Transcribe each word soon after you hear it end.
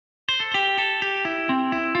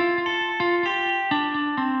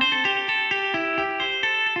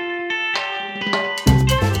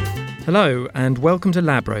Hello and welcome to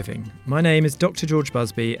Lab Roving. My name is Dr. George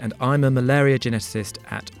Busby and I'm a malaria geneticist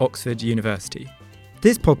at Oxford University.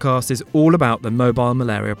 This podcast is all about the Mobile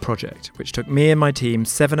Malaria Project, which took me and my team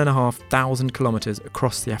 7,500 kilometres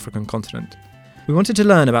across the African continent. We wanted to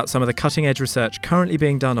learn about some of the cutting-edge research currently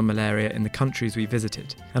being done on malaria in the countries we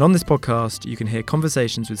visited. And on this podcast, you can hear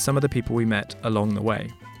conversations with some of the people we met along the way.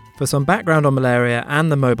 For some background on malaria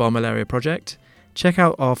and the Mobile Malaria Project, check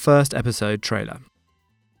out our first episode trailer.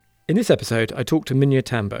 In this episode, I talked to Munya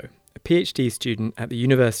Tambo, a PhD student at the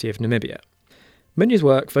University of Namibia. Munya's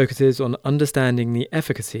work focuses on understanding the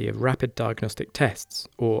efficacy of rapid diagnostic tests,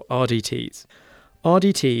 or RDTs.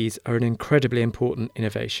 RDTs are an incredibly important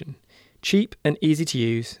innovation. Cheap and easy to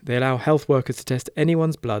use, they allow health workers to test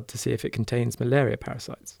anyone's blood to see if it contains malaria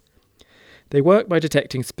parasites. They work by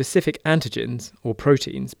detecting specific antigens, or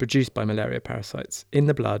proteins, produced by malaria parasites in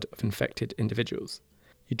the blood of infected individuals.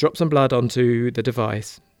 You drop some blood onto the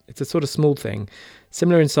device. It's a sort of small thing,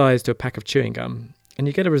 similar in size to a pack of chewing gum, and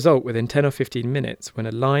you get a result within 10 or 15 minutes when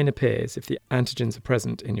a line appears if the antigens are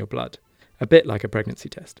present in your blood, a bit like a pregnancy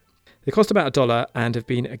test. They cost about $1 and have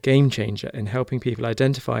been a game changer in helping people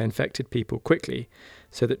identify infected people quickly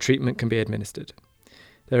so that treatment can be administered.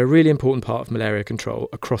 They're a really important part of malaria control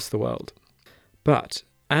across the world. But,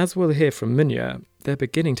 as we'll hear from Munya, they're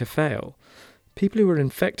beginning to fail. People who are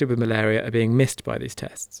infected with malaria are being missed by these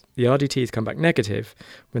tests. The RDTs come back negative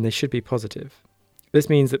when they should be positive. This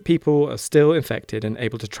means that people are still infected and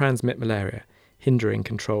able to transmit malaria, hindering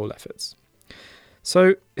control efforts.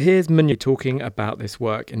 So here's Munya talking about this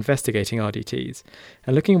work investigating RDTs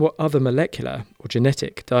and looking at what other molecular or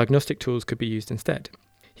genetic diagnostic tools could be used instead.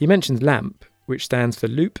 He mentions LAMP, which stands for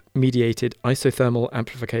Loop-Mediated Isothermal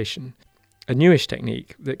Amplification, a newish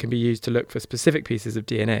technique that can be used to look for specific pieces of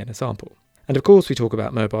DNA in a sample. And of course we talk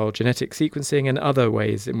about mobile genetic sequencing and other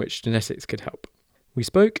ways in which genetics could help. We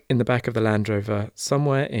spoke in the back of the Land Rover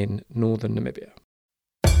somewhere in northern Namibia.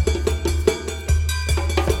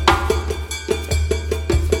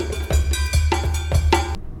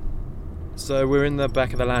 So we're in the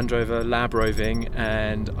back of the Land Rover lab roving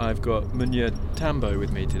and I've got Munya Tambo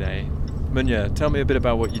with me today. Munya, tell me a bit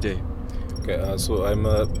about what you do. Okay, so I'm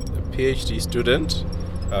a PhD student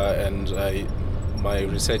and my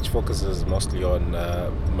research focuses mostly on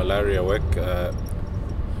malaria work,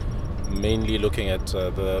 mainly looking at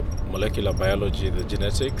the molecular biology, the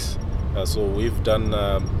genetics. So we've done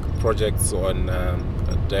projects on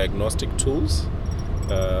diagnostic tools,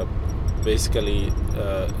 basically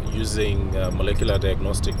using molecular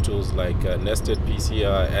diagnostic tools like nested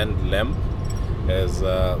PCR and LAMP as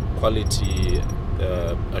quality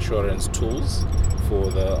assurance tools for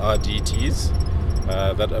the RDTs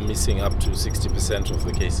that are missing up to 60% of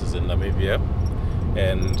the cases in Namibia,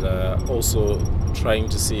 and also trying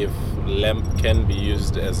to see if LAMP can be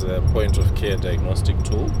used as a point-of-care diagnostic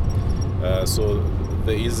tool. So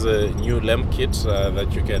there is a new LAMP kit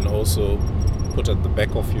that you can also put at the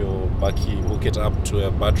back of your bakkie, hook it up to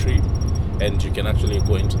a battery, and you can actually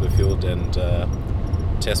go into the field and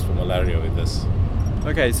test for malaria with this.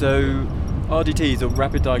 Okay, so RDTs, or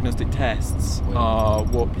rapid diagnostic tests, are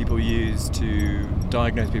what people use to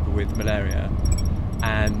diagnose people with malaria,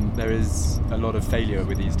 and there is a lot of failure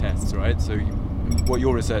with these tests, right? So what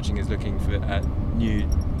you're researching is looking at new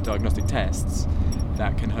diagnostic tests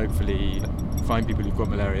that can hopefully find people who've got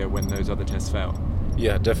malaria when those other tests fail.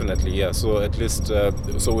 Yeah, definitely, yeah. So at least,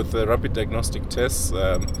 so with the rapid diagnostic tests,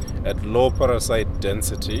 at low parasite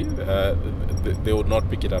density, they would not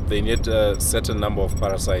pick it up. They need a certain number of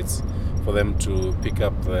parasites for them to pick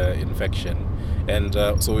up the infection. And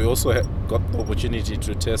so we also got the opportunity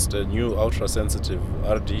to test a new ultra-sensitive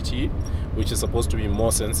RDT, which is supposed to be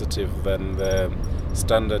more sensitive than the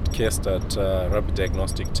standard KSTAT rapid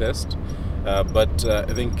diagnostic test. But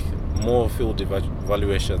I think more field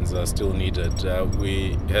evaluations are still needed.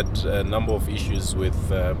 We had a number of issues with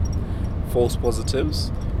false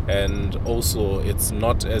positives, and also it's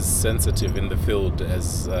not as sensitive in the field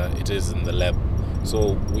as it is in the lab.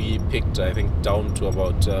 So we picked, I think, down to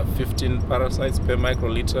about 15 parasites per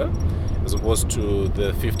microliter, as opposed to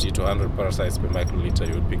the 50 to 100 parasites per microliter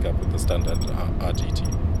you would pick up with the standard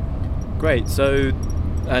RDT. Great. So,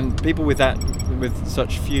 and people with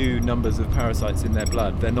such few numbers of parasites in their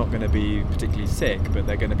blood, they're not going to be particularly sick, but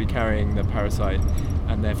they're going to be carrying the parasite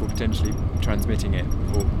and therefore potentially transmitting it,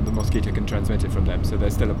 or the mosquito can transmit it from them. So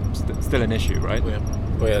there's still an issue, right?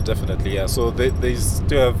 Oh yeah, definitely. Yeah. So they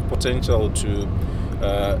still have potential to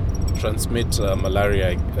transmit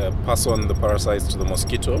malaria, pass on the parasites to the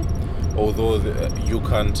mosquito, although you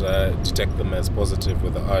can't detect them as positive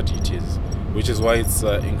with the RDTs, which is why it's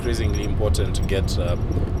increasingly important to get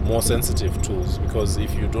more sensitive tools, because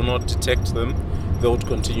if you do not detect them, they would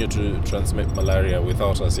continue to transmit malaria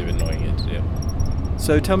without us even knowing it. Yeah.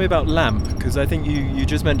 So tell me about LAMP, because I think you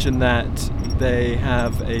just mentioned that they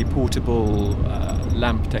have a portable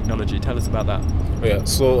LAMP technology. Tell us about that. Yeah,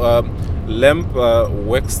 so LAMP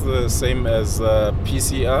works the same as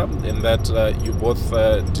PCR in that you both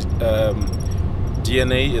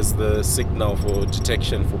DNA is the signal for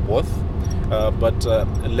detection for both, but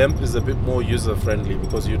LAMP is a bit more user friendly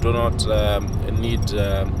because you do not need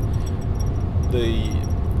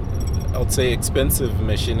I would say expensive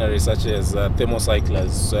machinery such as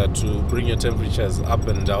thermocyclers to bring your temperatures up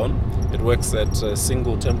and down. It works at a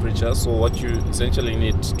single temperature, so what you essentially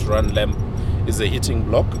need to run LAMP is a heating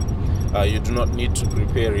block. You do not need to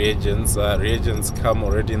prepare reagents. Reagents come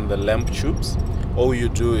already in the LAMP tubes. All you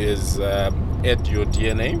do is add your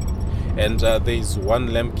DNA, and there is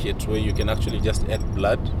one LAMP kit where you can actually just add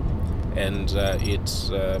blood, and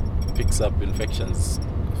it picks up infections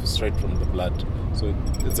straight from the blood. So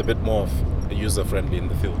it's a bit more user-friendly in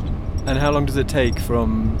the field. And how long does it take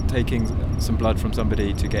from taking some blood from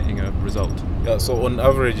somebody to getting a result? Yeah, so on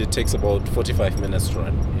average it takes about 45 minutes to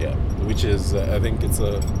run, yeah, which is, I think it's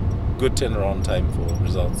a good turnaround time for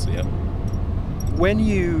results, yeah. When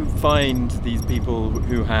you find these people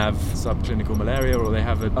who have subclinical malaria, or they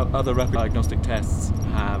have other rapid diagnostic tests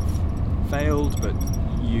have failed, but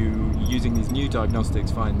you, using these new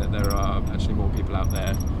diagnostics, find that there are actually more people out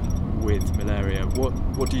there with malaria,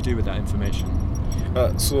 what do you do with that information?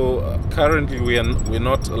 Currently we're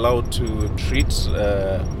not allowed to treat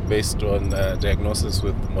based on diagnosis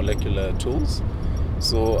with molecular tools.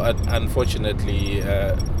 So unfortunately,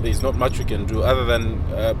 there's not much we can do other than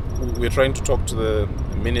we're trying to talk to the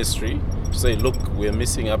ministry to say, look, we're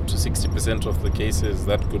missing up to 60% of the cases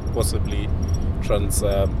that could possibly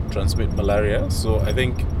transmit malaria. So I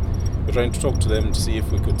think we're trying to talk to them to see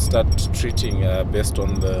if we could start treating based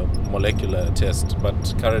on the molecular test.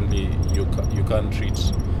 But currently, you can't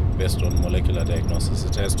treat based on molecular diagnosis.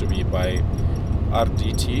 It has to be by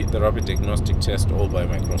RDT, the rapid diagnostic test, or by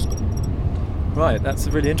microscope. Right, that's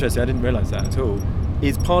really interesting. I didn't realise that at all.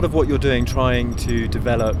 Is part of what you're doing trying to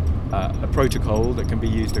develop a protocol that can be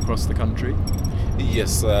used across the country?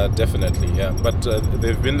 Yes, definitely, yeah. But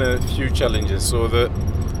there have been a few challenges. So the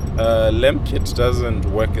LAMP kit doesn't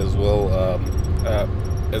work as well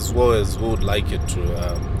as we would like it to,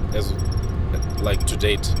 to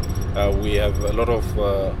date. We have a lot of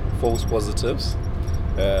false positives,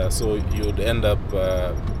 so you'd end up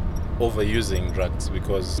overusing drugs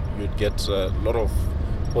because you'd get a lot of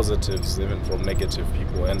positives even from negative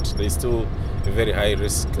people, and there's still a very high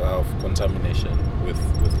risk of contamination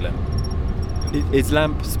with LAMP. Is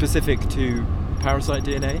LAMP specific to parasite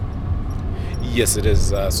DNA? Yes, it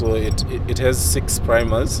is. So it has 6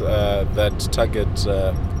 primers that target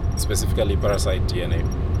specifically parasite DNA.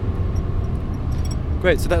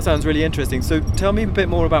 Great, so that sounds really interesting. So tell me a bit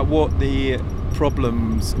more about what the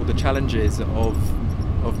problems or the challenges of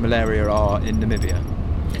malaria are in Namibia.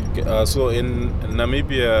 Okay, so in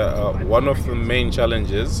Namibia, one of the main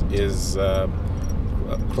challenges is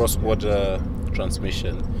cross-border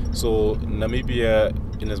transmission. So Namibia,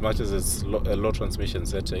 in as much as it's a low transmission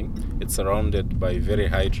setting, it's surrounded by very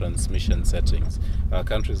high transmission settings.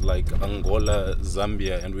 Countries like Angola,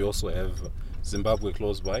 Zambia, and we also have Zimbabwe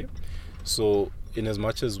close by. So in as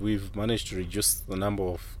much as we've managed to reduce the number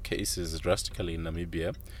of cases drastically in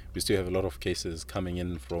Namibia, we still have a lot of cases coming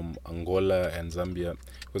in from Angola and Zambia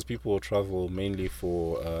because people travel mainly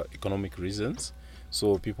for economic reasons.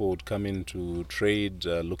 So people would come in to trade,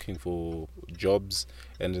 looking for jobs,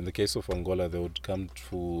 and in the case of Angola,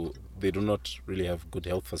 they do not really have good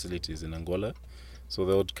health facilities in Angola, so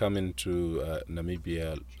they would come into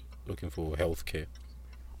Namibia looking for health care.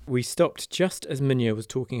 We stopped just as Munya was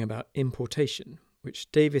talking about importation, which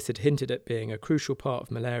Davis had hinted at being a crucial part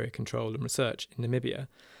of malaria control and research in Namibia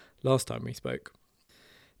last time we spoke.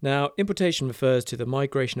 Now, importation refers to the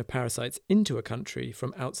migration of parasites into a country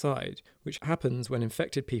from outside, which happens when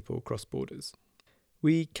infected people cross borders.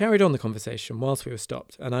 We carried on the conversation whilst we were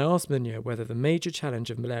stopped, and I asked Munya whether the major challenge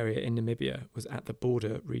of malaria in Namibia was at the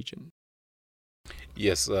border region.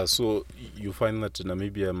 Yes, so you find that in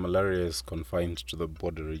Namibia, malaria is confined to the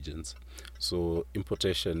border regions. So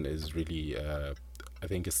importation is really, I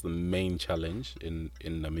think it's the main challenge in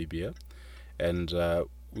Namibia. And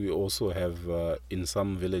we also have, in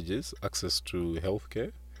some villages, access to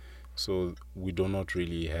healthcare. So we do not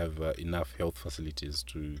really have enough health facilities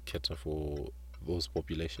to cater for those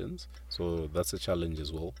populations. So that's a challenge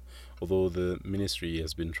as well. Although the ministry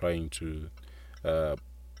has been trying to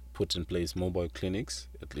put in place mobile clinics,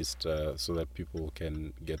 at least so that people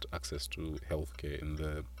can get access to healthcare in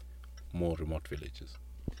the more remote villages.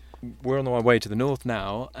 We're on our way to the north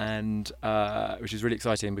now, and which is really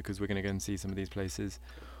exciting because we're going to go and see some of these places.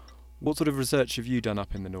 What sort of research have you done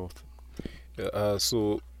up in the north?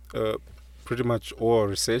 Pretty much all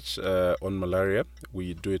research on malaria,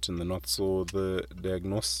 we do it in the north. So the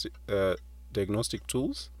diagnostic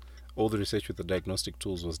tools, all the research with the diagnostic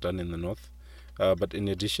tools was done in the north. But in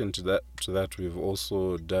addition to that, we've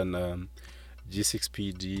also done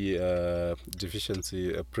G6PD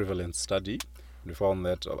deficiency prevalence study. We found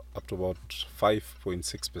that up to about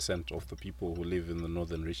 5.6% of the people who live in the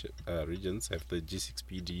northern regions have the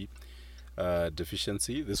G6PD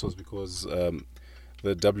deficiency. This was because the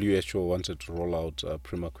WHO wanted to roll out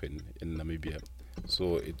Primaquine in Namibia.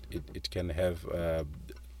 So it can have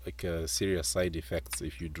serious side effects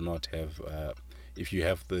if you do not have if you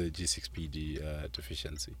have the G6PD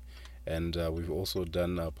deficiency. And we've also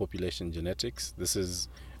done population genetics. This is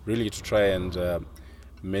really to try and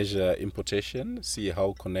measure importation, see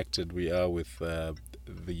how connected we are with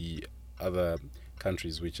the other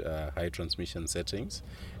countries which are high transmission settings,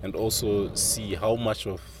 and also see how much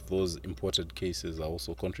of those imported cases are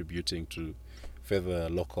also contributing to further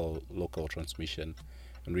local transmission.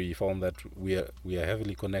 And we found that we are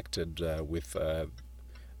heavily connected with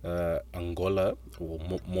Angola, or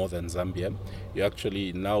more than Zambia. You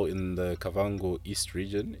actually now in the Kavango East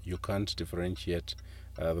region, you can't differentiate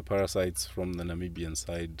the parasites from the Namibian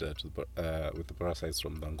side with the parasites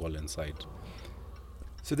from the Angolan side.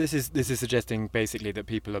 So this is suggesting basically that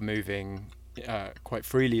people are moving quite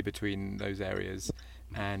freely between those areas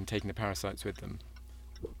and taking the parasites with them.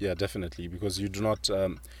 Yeah, definitely, because you do not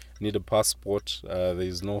need a passport. There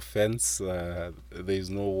is no fence. There is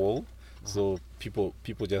no wall. So people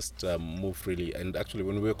just move freely. And actually,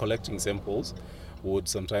 when we were collecting samples, we would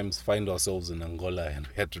sometimes find ourselves in Angola and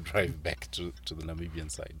we had to drive back to the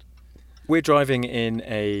Namibian side. We're driving in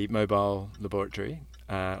a mobile laboratory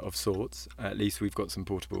of sorts. At least we've got some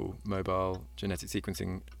portable mobile genetic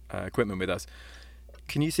sequencing equipment with us.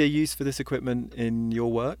 Can you see a use for this equipment in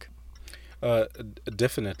your work?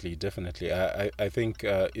 Definitely. I think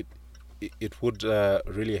it would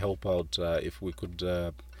really help out if we could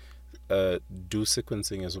do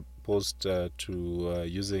sequencing as opposed to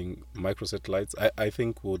using microsatellites. I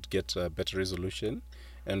think we would get better resolution,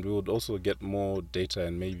 and we would also get more data,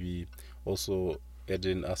 and maybe also add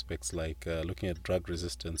in aspects like looking at drug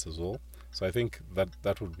resistance as well. So I think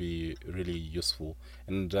that would be really useful,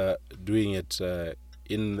 and doing it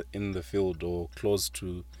in the field or close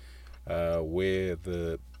to where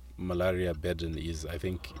the malaria burden is, I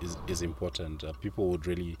think is important. People would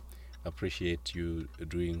really appreciate you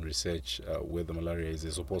doing research where the malaria is,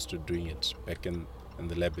 as opposed to doing it back in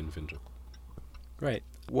the lab in Windhoek. Great.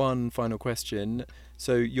 One final question.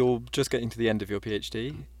 So you're just getting to the end of your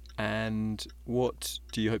PhD, and what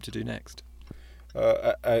do you hope to do next?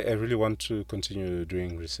 I really want to continue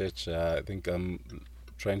doing research. I think I'm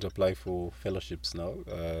trying to apply for fellowships now,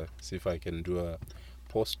 see if I can do a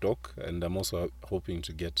postdoc, and I'm also hoping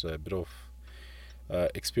to get a bit of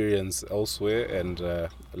experience elsewhere and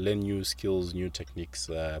learn new skills, new techniques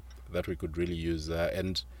that we could really use.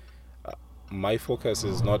 And my focus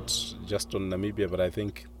is not just on Namibia, but I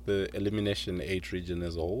think the Elimination 8 region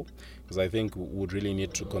as a whole, because I think we would really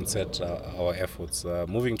need to concert our efforts.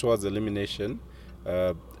 Moving towards elimination,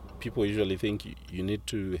 people usually think you need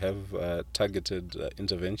to have targeted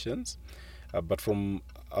interventions, but from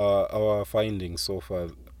our findings so far,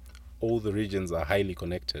 all the regions are highly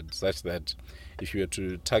connected, such that if you were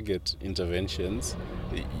to target interventions,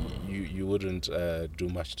 you wouldn't do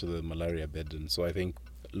much to the malaria burden. So I think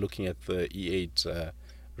looking at the E8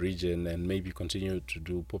 region and maybe continue to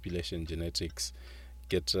do population genetics,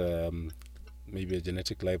 get maybe a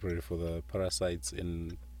genetic library for the parasites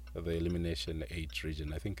in the Elimination 8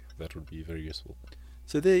 region, I think that would be very useful.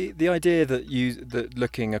 So the idea that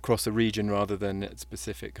looking across a region rather than at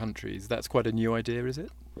specific countries, that's quite a new idea, is it?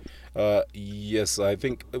 Yes, I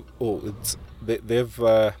think they've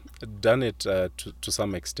done it to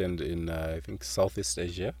some extent in I think Southeast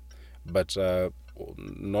Asia, but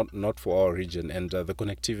not for our region, and the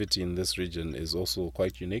connectivity in this region is also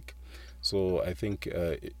quite unique. So I think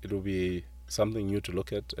it will be something new to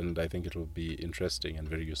look at, and I think it will be interesting and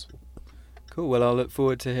very useful. Cool. Well, I'll look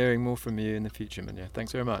forward to hearing more from you in the future, Manya.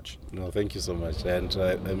 Thanks very much. No, thank you so much, and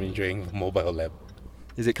I'm enjoying the mobile lab.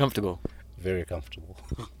 Is it comfortable? Very comfortable.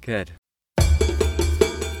 Good.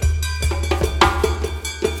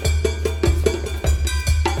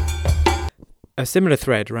 A similar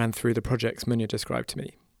thread ran through the projects Munya described to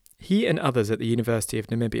me. He and others at the University of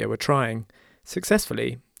Namibia were trying,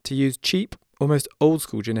 successfully, to use cheap, almost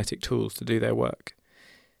old-school genetic tools to do their work.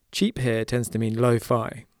 Cheap here tends to mean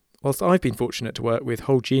lo-fi. Whilst I've been fortunate to work with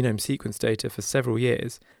whole genome sequence data for several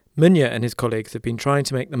years, Munya and his colleagues have been trying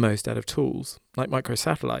to make the most out of tools, like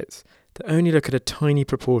microsatellites, that only look at a tiny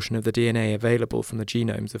proportion of the DNA available from the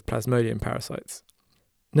genomes of Plasmodium parasites.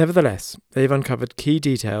 Nevertheless, they've uncovered key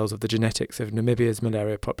details of the genetics of Namibia's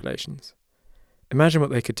malaria populations. Imagine what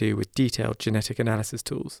they could do with detailed genetic analysis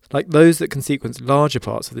tools, like those that can sequence larger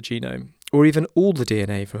parts of the genome, or even all the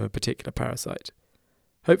DNA from a particular parasite.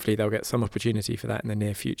 Hopefully they'll get some opportunity for that in the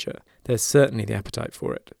near future. There's certainly the appetite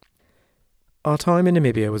for it. Our time in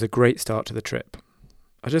Namibia was a great start to the trip.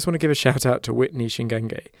 I just want to give a shout out to Whitney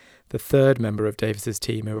Shingenge, the third member of Davis's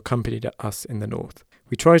team who accompanied us in the north.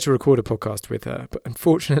 We tried to record a podcast with her, but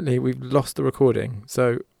unfortunately we've lost the recording,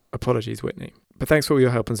 so apologies Whitney. But thanks for all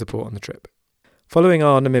your help and support on the trip. Following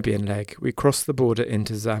our Namibian leg, we crossed the border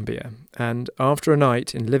into Zambia, and after a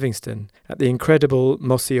night in Livingstone at the incredible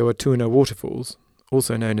Mosi-oa-Tunya waterfalls,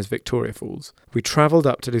 also known as Victoria Falls, we travelled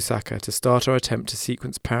up to Lusaka to start our attempt to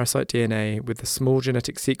sequence parasite DNA with the small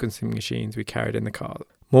genetic sequencing machines we carried in the car.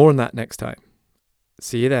 More on that next time.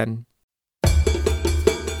 See you then.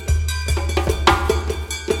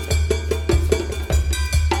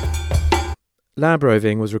 Lab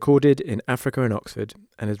Roving was recorded in Africa and Oxford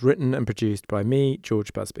and is written and produced by me,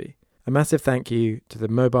 George Busby. A massive thank you to the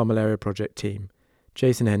Mobile Malaria Project team,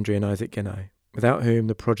 Jason Hendry and Isaac Ginai, without whom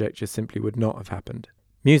the project just simply would not have happened.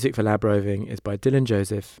 Music for Lab Roving is by Dylan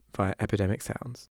Joseph via Epidemic Sounds.